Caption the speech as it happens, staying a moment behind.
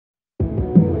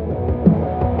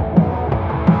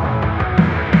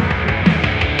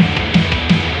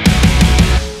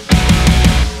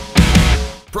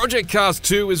Project Cars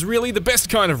 2 is really the best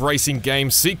kind of racing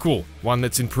game sequel, one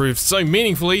that's improved so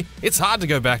meaningfully it's hard to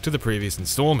go back to the previous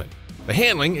installment. The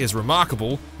handling is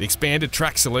remarkable, the expanded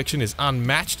track selection is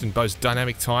unmatched and boasts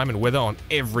dynamic time and weather on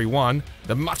every one,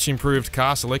 the much improved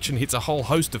car selection hits a whole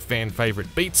host of fan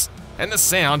favourite beats, and the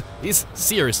sound is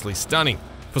seriously stunning.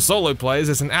 For solo players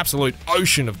there's an absolute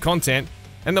ocean of content,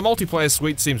 and the multiplayer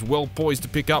suite seems well poised to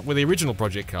pick up where the original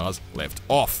Project Cars left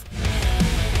off.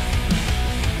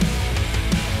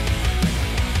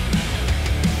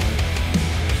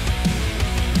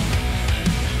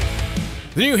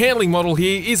 The new handling model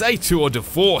here is a tour de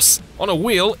force. On a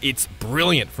wheel, it's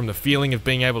brilliant, from the feeling of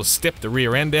being able to step the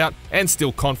rear end out and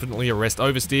still confidently arrest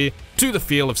oversteer, to the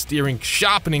feel of steering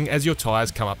sharpening as your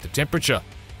tyres come up to temperature.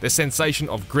 The sensation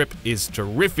of grip is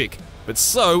terrific, but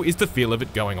so is the feel of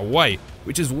it going away,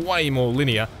 which is way more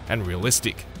linear and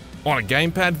realistic. On a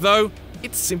gamepad though,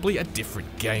 it's simply a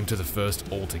different game to the first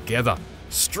altogether.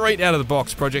 Straight out of the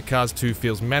box, Project Cars 2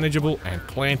 feels manageable and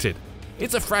planted.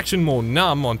 It's a fraction more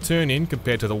numb on turn-in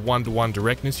compared to the one-to-one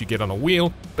directness you get on a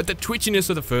wheel, but the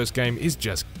twitchiness of the first game is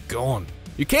just gone.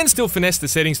 You can still finesse the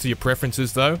settings to your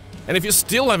preferences though, and if you're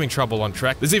still having trouble on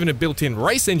track, there's even a built-in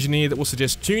race engineer that will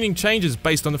suggest tuning changes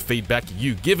based on the feedback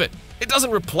you give it. It doesn't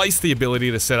replace the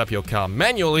ability to set up your car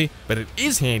manually, but it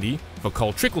is handy for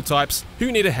cold trickle types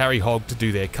who need a Harry Hog to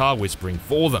do their car whispering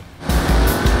for them.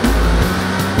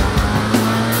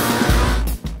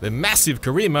 The massive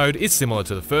career mode is similar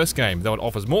to the first game, though it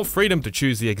offers more freedom to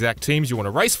choose the exact teams you want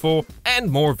to race for, and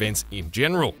more events in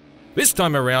general. This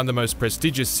time around, the most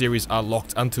prestigious series are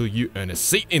locked until you earn a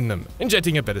seat in them,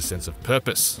 injecting a better sense of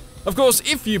purpose. Of course,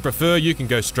 if you prefer, you can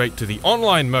go straight to the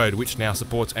online mode, which now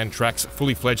supports and tracks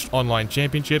fully fledged online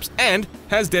championships and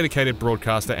has dedicated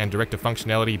broadcaster and director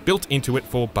functionality built into it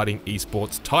for budding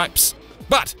esports types.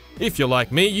 But if you're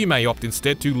like me, you may opt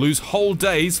instead to lose whole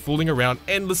days fooling around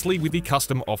endlessly with the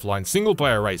custom offline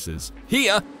single-player races.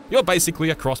 Here, you're basically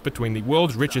a cross between the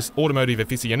world's richest automotive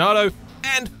aficionado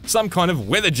and some kind of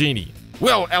weather genie.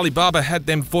 Well, Alibaba had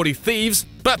them 40 thieves,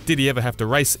 but did he ever have to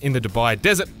race in the Dubai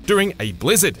desert during a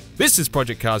blizzard? This is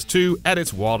Project Cars 2 at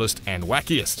its wildest and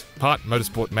wackiest. Part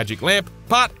motorsport magic lamp,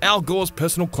 part Al Gore's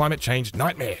personal climate change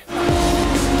nightmare.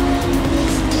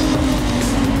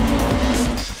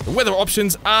 The weather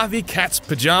options are the cat's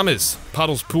pajamas.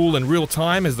 Puddles pool in real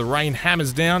time as the rain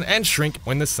hammers down and shrink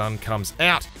when the sun comes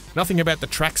out. Nothing about the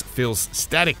tracks feels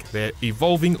static, they're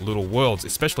evolving little worlds,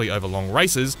 especially over long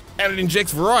races, and it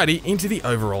injects variety into the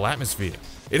overall atmosphere.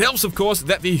 It helps, of course,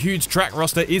 that the huge track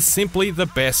roster is simply the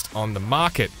best on the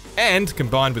market. And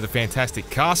combined with a fantastic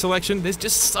car selection, there's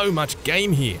just so much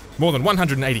game here. More than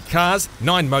 180 cars,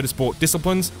 9 motorsport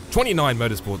disciplines, 29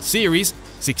 motorsport series,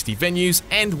 60 venues,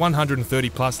 and 130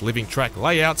 plus living track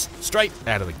layouts straight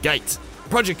out of the gate.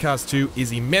 Project Cars 2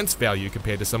 is immense value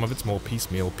compared to some of its more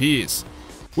piecemeal peers.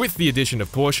 With the addition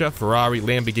of Porsche, Ferrari,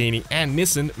 Lamborghini, and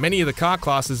Nissan, many of the car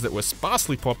classes that were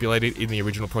sparsely populated in the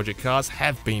original Project Cars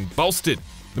have been bolstered.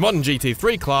 The modern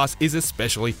GT3 class is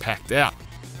especially packed out.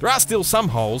 There are still some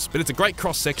holes, but it's a great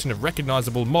cross-section of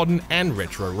recognisable modern and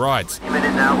retro rides.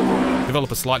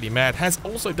 Developer Slightly Mad has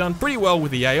also done pretty well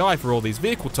with the AI for all these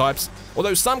vehicle types,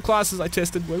 although some classes I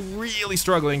tested were really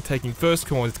struggling taking first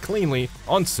corners cleanly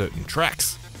on certain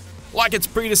tracks. Like its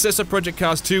predecessor, Project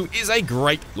Cars 2 is a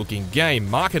great looking game,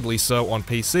 markedly so on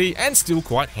PC and still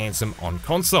quite handsome on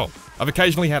console. I've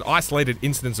occasionally had isolated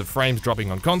incidents of frames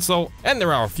dropping on console, and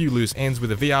there are a few loose ends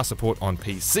with the VR support on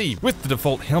PC, with the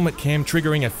default helmet cam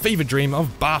triggering a fever dream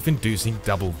of barf-inducing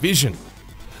double vision.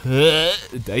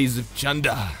 Days of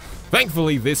Chunder.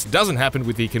 Thankfully, this doesn't happen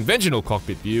with the conventional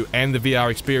cockpit view, and the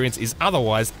VR experience is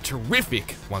otherwise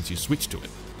terrific once you switch to it.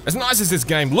 As nice as this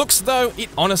game looks though, it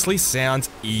honestly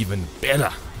sounds even better.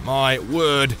 My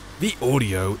word, the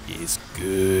audio is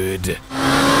good.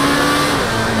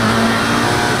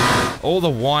 All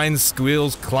the whines,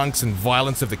 squeals, clunks, and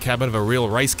violence of the cabin of a real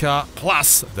race car,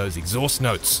 plus those exhaust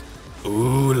notes.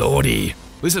 Ooh lordy,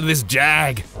 listen to this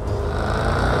jag.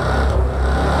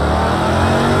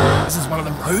 This is one of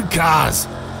the road cars.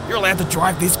 You're allowed to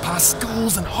drive this past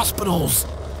schools and hospitals.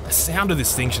 The sound of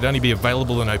this thing should only be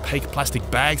available in opaque plastic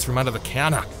bags from under the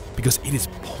counter, because it is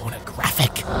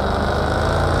pornographic.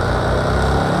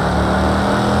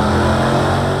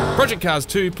 Project Cars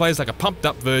 2 plays like a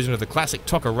pumped-up version of the classic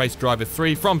TOCA Race Driver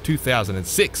 3 from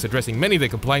 2006, addressing many of the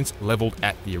complaints levelled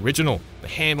at the original. The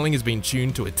handling has been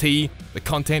tuned to a T, the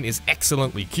content is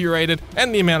excellently curated,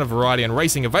 and the amount of variety and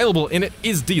racing available in it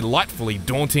is delightfully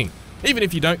daunting. Even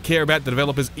if you don't care about the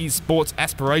developer's esports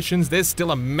aspirations, there's still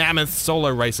a mammoth solo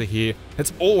racer here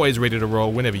that's always ready to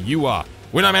roll whenever you are.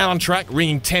 When I'm out on track,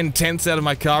 ringing 10 tenths out of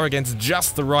my car against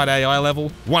just the right AI level,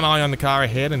 one eye on the car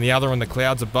ahead and the other on the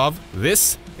clouds above,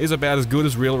 this is about as good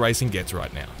as real racing gets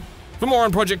right now. For more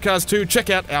on Project Cars 2,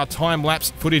 check out our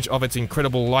time-lapse footage of its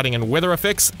incredible lighting and weather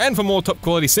effects, and for more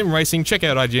top-quality sim racing, check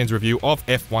out IGN's review of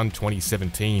F1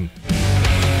 2017.